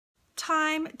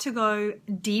time to go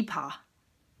deeper.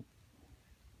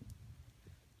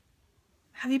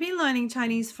 Have you been learning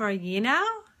Chinese for a year now?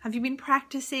 Have you been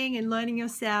practicing and learning your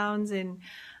sounds and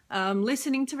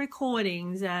listening to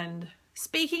recordings and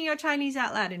speaking your Chinese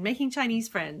out loud and making Chinese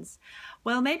friends?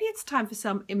 Well, maybe it's time for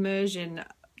some immersion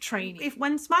training.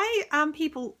 Once my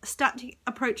people start to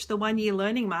approach the 1 year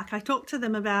learning mark, I talk to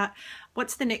them about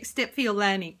what's the next step for your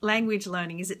language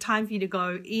learning. Is it time for you to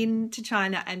go into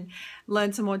China and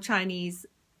learn some more Chinese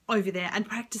over there and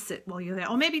practice it while you're there?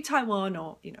 Or maybe Taiwan,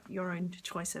 or your own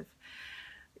choice of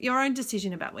your own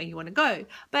decision about where you want to go.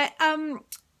 But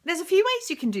there's a few ways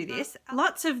you can do this.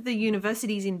 Lots of the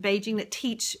universities in Beijing that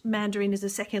teach Mandarin as a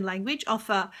second language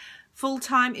offer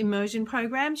full-time immersion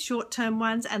programs, short-term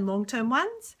ones and long-term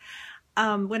ones.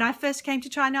 When I first came to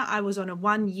China, I was on a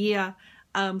 1 year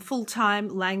full-time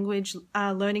language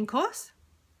learning course.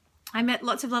 I met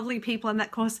lots of lovely people in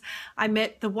that course. I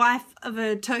met the wife of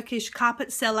a Turkish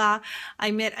carpet seller.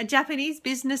 I met a Japanese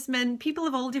businessman, people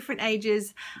of all different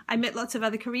ages. I met lots of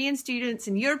other Korean students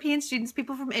and European students,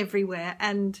 people from everywhere.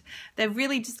 And they've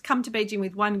really just come to Beijing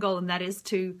with one goal, and that is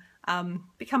to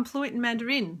become fluent in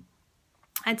Mandarin.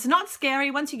 And it's not scary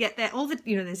once you get there.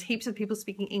 There's heaps of people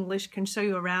speaking English, can show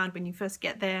you around when you first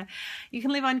get there. You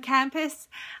can live on campus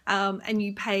and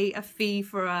you pay a fee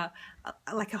for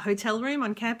like a hotel room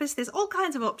on campus. There's all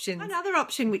kinds of options. Another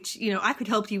option which I could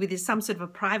help you with is some sort of a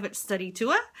private study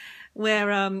tour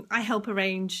where I help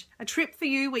arrange a trip for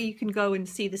you where you can go and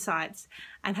see the sites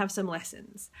and have some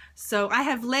lessons. So I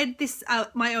have led this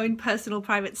my own personal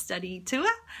private study tour.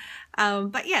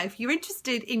 But yeah, if you're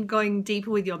interested in going deeper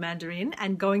with your Mandarin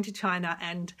and going to China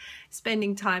and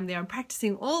spending time there and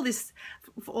practicing all this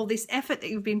effort that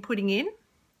you've been putting in,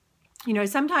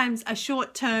 sometimes a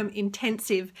short-term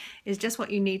intensive is just what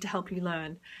you need to help you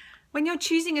learn. When you're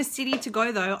choosing a city to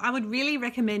go though, I would really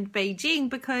recommend Beijing,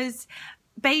 because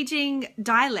Beijing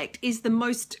dialect is the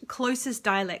most closest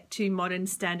dialect to modern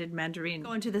standard Mandarin.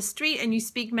 Go onto the street and you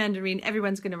speak Mandarin,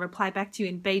 everyone's going to reply back to you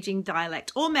in Beijing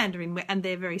dialect or Mandarin, and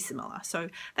they're very similar. So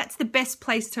that's the best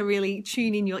place to really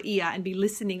tune in your ear and be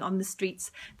listening on the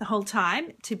streets the whole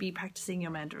time to be practicing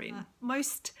your Mandarin.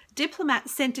 Most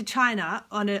diplomats sent to China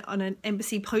on an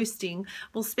embassy posting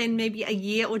will spend maybe a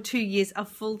year or 2 years of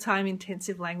full-time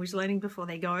intensive language learning before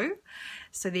they go.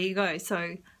 So there you go.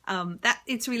 So that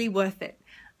it's really worth it.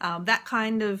 That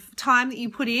kind of time that you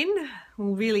put in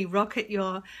will really rocket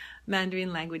your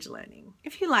Mandarin language learning.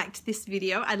 If you liked this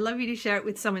video, I'd love you to share it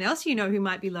with someone else who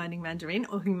might be learning Mandarin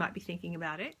or who might be thinking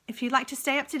about it. If you'd like to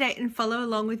stay up to date and follow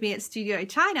along with me at Studio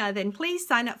China, then please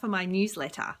sign up for my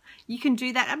newsletter. You can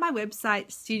do that at my website,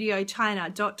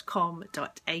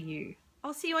 studiochina.com.au.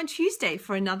 I'll see you on Tuesday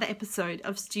for another episode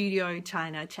of Studio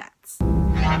China Chats.